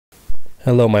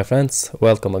Hello my friends,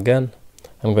 welcome again.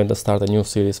 I'm going to start a new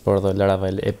series for the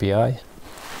Laravel API,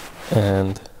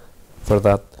 and for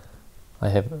that I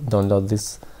have downloaded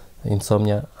this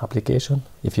Insomnia application.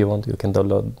 If you want, you can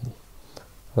download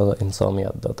the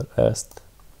insomnia.rest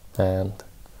and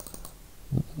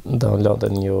download a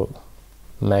new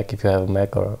Mac if you have a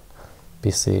Mac or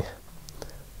PC.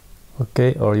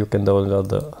 Okay, or you can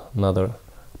download another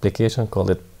application, called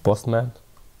it Postman.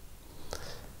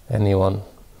 Anyone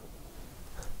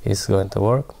is going to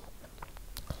work,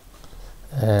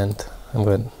 and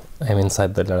I'm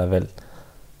inside the Laravel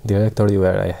directory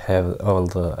where I have all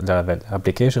the Laravel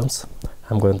applications.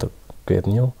 I'm going to create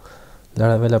new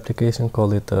Laravel application,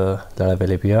 call it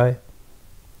Laravel API.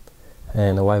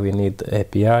 And why we need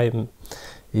API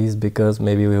is because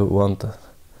maybe we want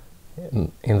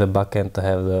in the backend to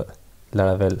have the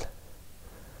Laravel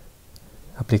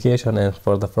application, and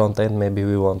for the front end maybe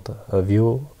we want a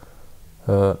view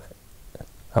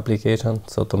application.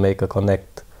 So to make a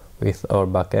connect with our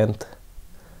backend,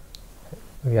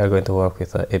 we are going to work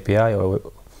with an API, or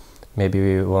maybe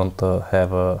we want to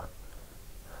have a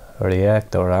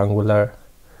React or Angular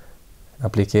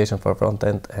application for front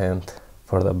end, and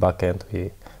for the backend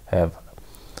we have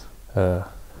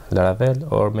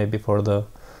Laravel, or maybe for the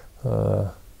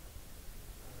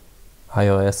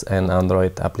iOS and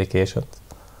Android applications.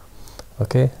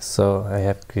 Okay, so I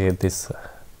have created this.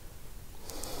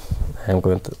 I'm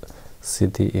going to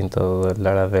cd into the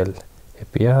Laravel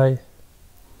API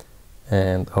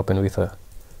and open with a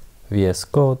VS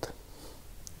Code.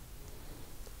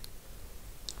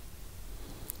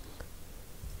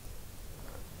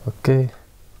 Okay,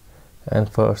 and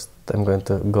first I'm going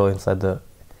to go inside the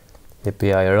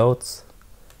API routes.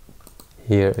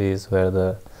 Here is where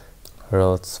the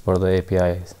routes for the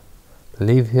API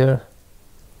live here,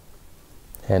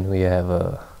 and we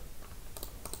have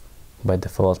by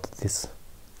default this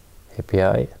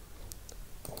API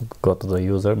go to the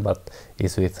user, but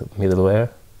is with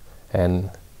middleware, and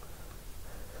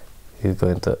is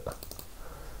going to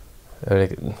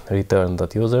return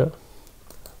that user.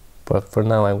 But for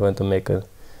now I'm going to make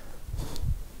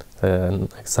an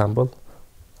example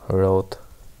route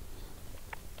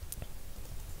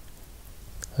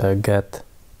get,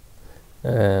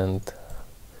 and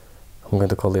I'm going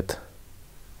to call it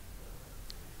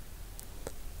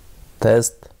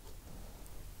test.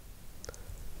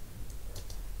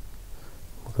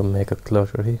 We can make a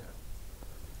closure here.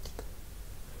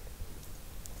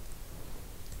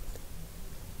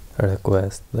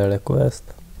 Request the request,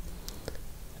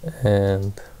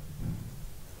 and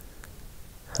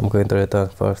I'm going to return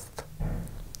first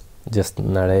just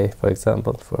an array, for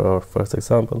example, for our first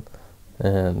example,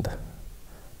 and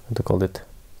I'm going to call it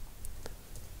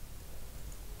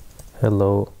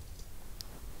hello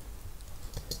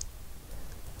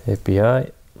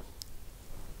API.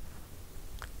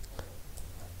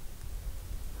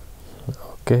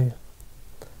 Okay,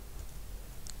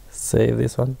 save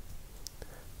this one,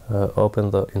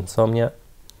 open the Insomnia,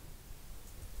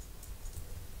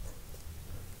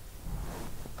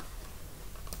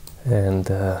 and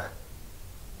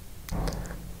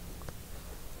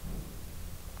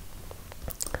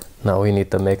now we need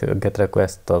to make a get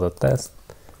request to the test,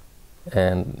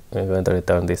 and we're going to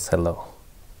return this hello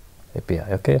API.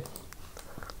 Okay,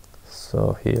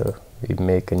 so here we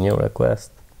make a new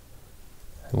request.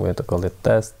 I'm going to call it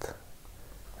test,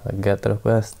 a get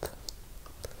request,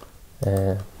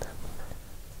 and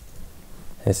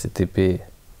http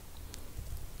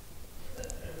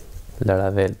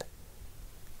Laravel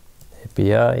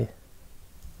API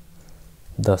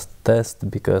does test,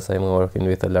 because I'm working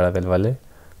with a Laravel Valley,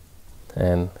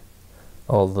 and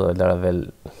all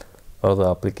the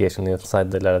application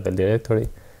inside the Laravel directory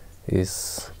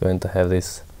is going to have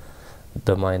this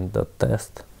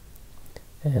domain.test.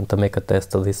 And to make a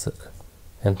test of this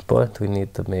endpoint, we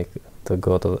need to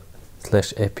go to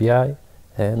 /API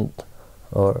and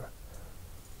or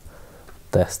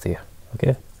test here.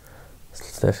 Okay,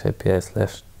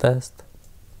 /API/test,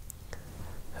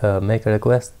 make a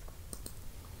request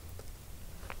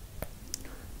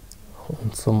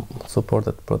on some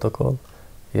supported protocol.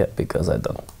 Yeah, because I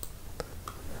don't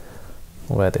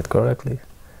write it correctly.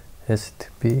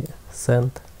 HTTP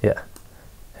send, yeah,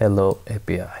 hello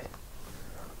API.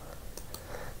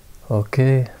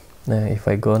 Okay, if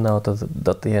I go now to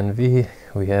the .env,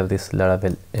 we have this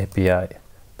Laravel API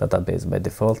database by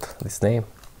default, this name.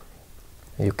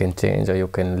 You can change, or you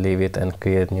can leave it and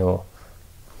create new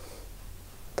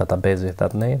database with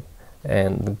that name,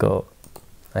 and go,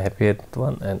 I have created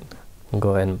one, and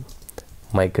go and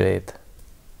migrate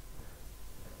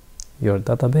your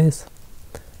database.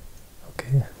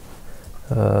 Okay,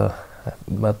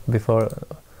 But before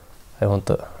I want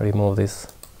to remove this,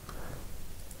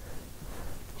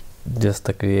 just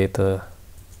to create a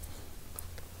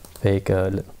fake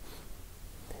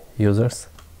users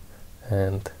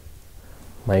and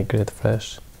migrate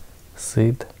fresh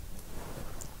seed.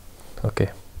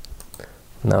 Okay,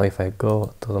 now if I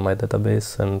go to my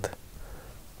database and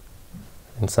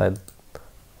inside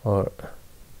or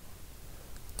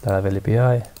Laravel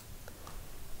API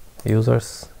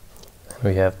users,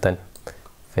 we have 10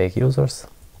 fake users,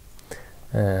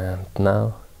 and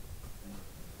now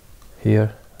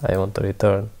here I want to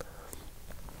return,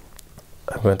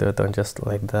 I'm going to return just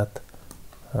like that,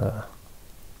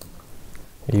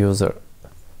 user.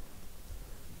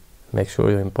 Make sure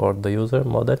you import the user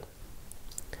model,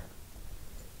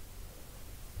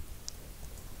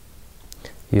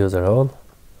 user all,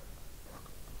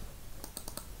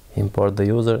 import the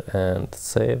user and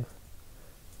save.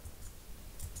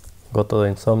 Go to the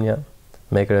Insomnia,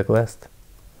 make a request,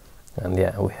 and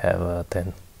yeah, we have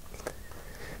 10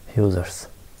 users.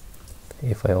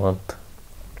 If I want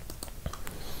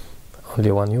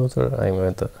only one user, I'm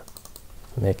going to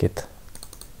make it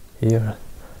here,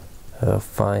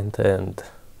 find and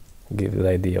give you the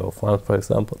idea of one, for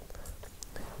example.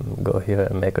 Go here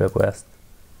and make a request.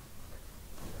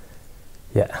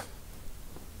 Yeah.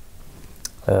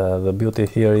 The beauty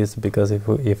here is because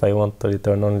if I want to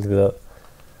return only the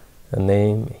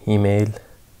name, email,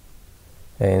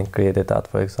 and create a tab,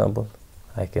 for example,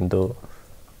 I can do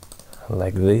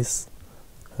like this.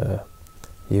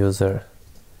 User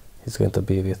is going to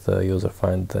be with user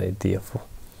find ID of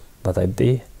that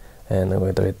ID, and I'm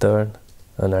going to return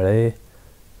an array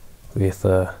with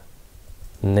a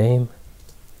name.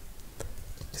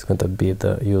 It's going to be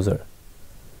the user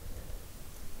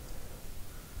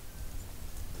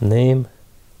name,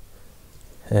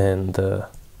 and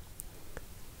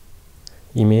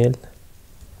email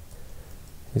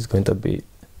is going to be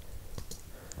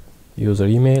user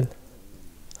email,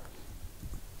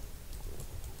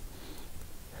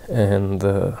 and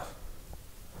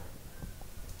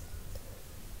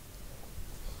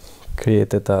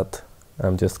created that,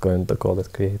 I'm just going to call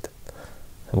it created.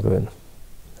 I'm going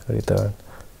to return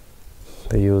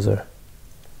the user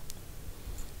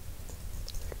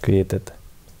created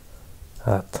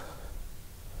at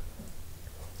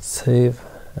save.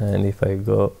 And if I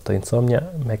go to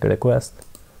Insomnia, make a request,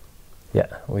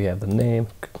 yeah, we have the name,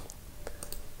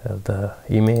 the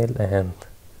email, and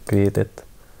created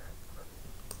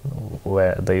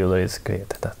where the user is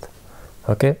created at.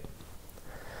 Okay,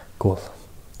 cool.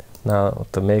 Now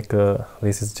to make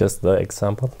this is just the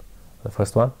example, the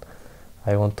first one.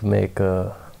 I want to make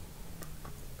a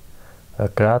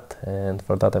CRUD, and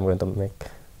for that I'm going to make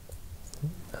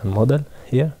a model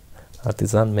here,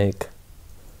 artisan make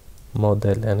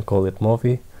model and call it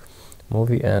movie,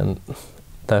 and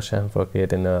dash m for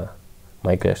creating a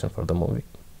migration for the movie.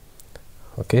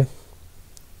 Okay,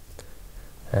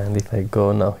 and if I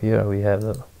go now here, we have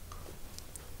the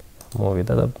movie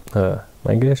data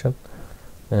migration,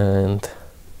 and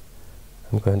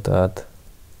I'm going to add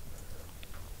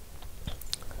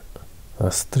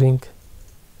a string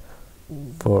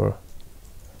for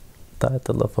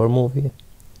title of our movie,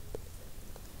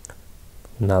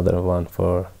 another one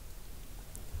for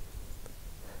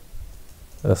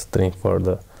a string for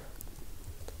the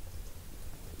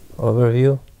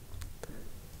overview,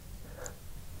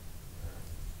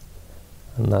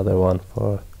 another one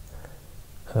for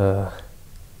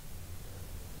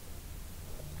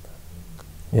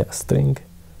string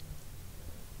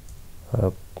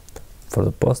for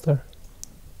the poster,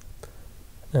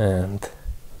 and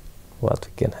what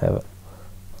we can have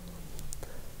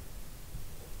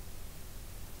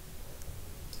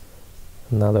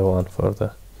another one for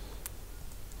the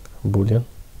boolean,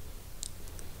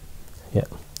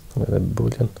 with a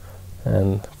boolean,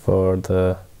 and for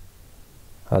the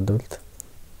adult,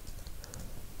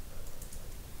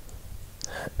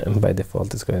 and by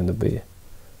default it's going to be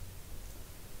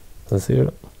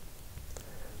 0.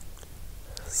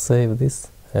 Save this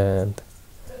and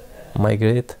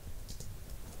migrate.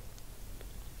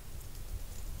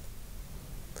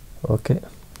 Okay,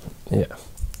 yeah.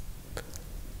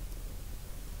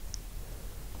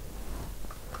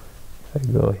 If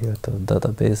I go here to the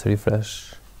database,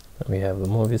 refresh, we have the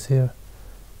movies here,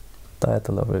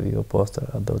 title, overview, poster,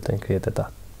 adult, and created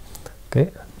that.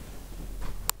 Okay,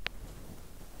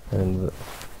 and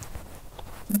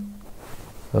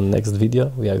in the next video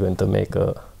we are going to make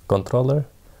a controller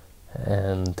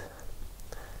and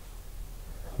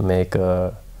make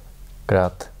a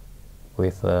CRUD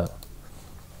with a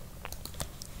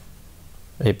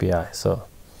API. So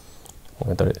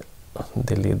I'm going to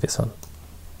delete this one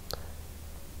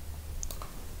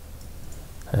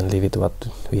and leave it what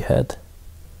we had.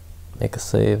 Make a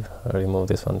save, remove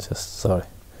this one, just sorry,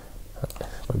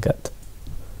 forgot.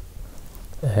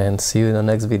 And see you in the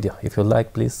next video. If you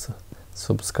like, please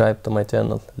subscribe to my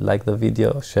channel, like the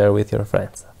video, share with your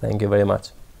friends. Thank you very much.